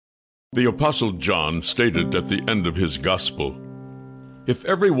The Apostle John stated at the end of his gospel, "If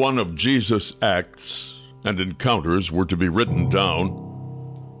every one of Jesus' acts and encounters were to be written down,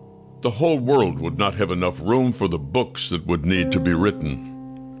 the whole world would not have enough room for the books that would need to be written."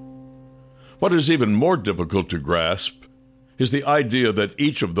 What is even more difficult to grasp is the idea that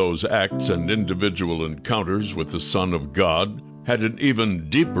each of those acts and individual encounters with the Son of God had an even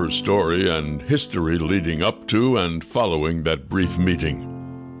deeper story and history leading up to and following that brief meeting.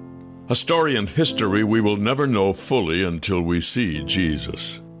 A story and history we will never know fully until we see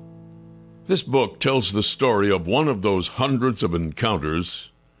Jesus. This book tells the story of one of those hundreds of encounters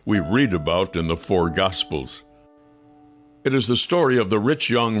we read about in the four Gospels. It is the story of the rich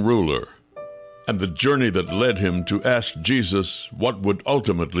young ruler and the journey that led him to ask Jesus what would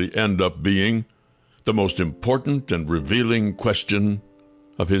ultimately end up being the most important and revealing question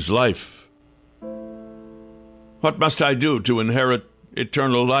of his life. "What must I do to inherit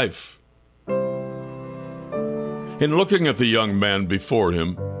eternal life?" In looking at the young man before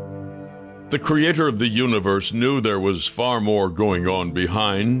him, the creator of the universe knew there was far more going on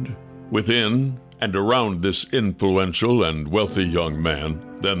behind, within, and around this influential and wealthy young man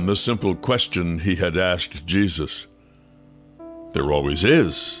than the simple question he had asked Jesus. There always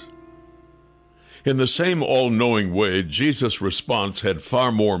is. In the same all-knowing way, Jesus' response had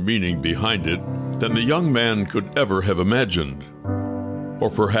far more meaning behind it than the young man could ever have imagined, or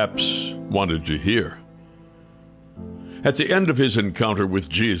perhaps wanted to hear. At the end of his encounter with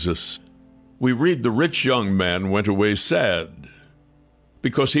Jesus, we read the rich young man went away sad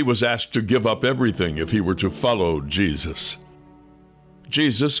because he was asked to give up everything if he were to follow Jesus.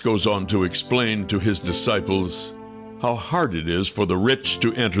 Jesus goes on to explain to his disciples how hard it is for the rich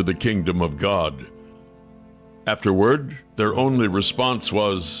to enter the kingdom of God. Afterward, their only response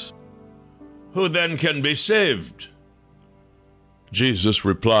was, "Who then can be saved?" Jesus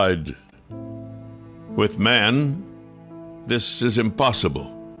replied, "With man, this is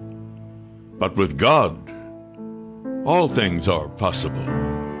impossible. But with God, all things are possible."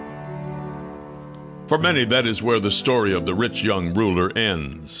 For many, that is where the story of the rich young ruler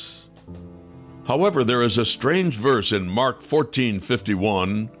ends. However, there is a strange verse in Mark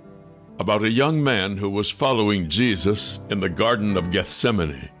 14:51 about a young man who was following Jesus in the Garden of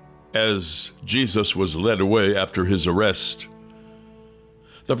Gethsemane as Jesus was led away after his arrest.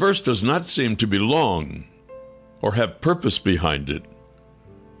 The verse does not seem to be long or have purpose behind it,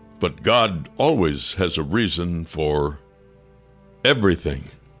 but God always has a reason for everything.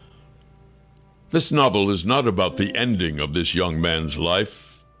 This novel is not about the ending of this young man's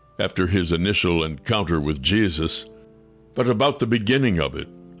life after his initial encounter with Jesus, but about the beginning of it.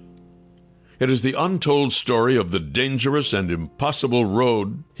 It is the untold story of the dangerous and impossible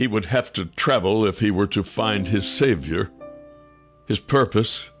road he would have to travel if he were to find his Savior, his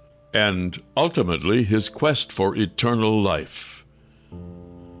purpose, and ultimately his quest for eternal life.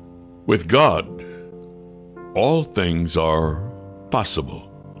 With God, all things are possible.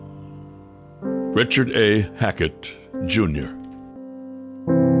 Richard A. Hackett, Jr.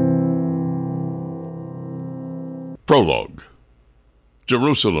 Prologue.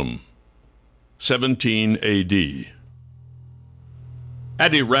 Jerusalem, 17 A.D.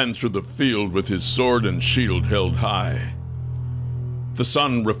 Addie ran through the field with his sword and shield held high, the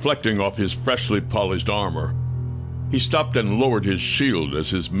sun reflecting off his freshly polished armor. He stopped and lowered his shield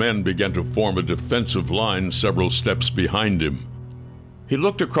as his men began to form a defensive line several steps behind him. He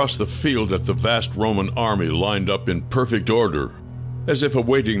looked across the field at the vast Roman army lined up in perfect order, as if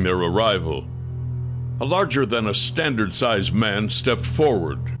awaiting their arrival. A larger-than-a-standard-sized man stepped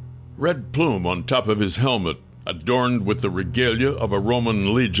forward, red plume on top of his helmet, adorned with the regalia of a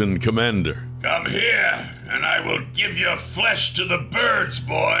Roman legion commander. "Come here, and I will give your flesh to the birds,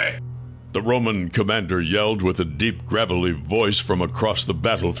 boy," the Roman commander yelled with a deep, gravelly voice from across the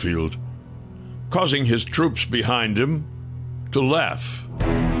battlefield, causing his troops behind him to laugh.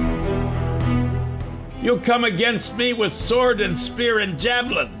 "You come against me with sword and spear and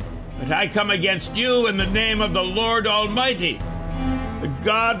javelin, but I come against you in the name of the Lord Almighty, the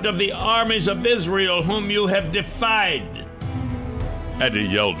God of the armies of Israel, whom you have defied." Addie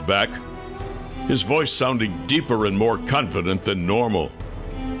yelled back, his voice sounding deeper and more confident than normal.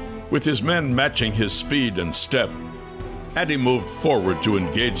 With his men matching his speed and step, Addie moved forward to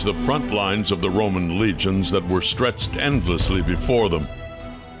engage the front lines of the Roman legions that were stretched endlessly before them.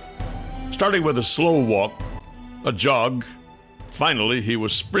 Starting with a slow walk, a jog, finally he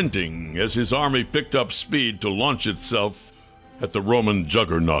was sprinting as his army picked up speed to launch itself at the Roman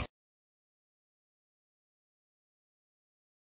juggernaut.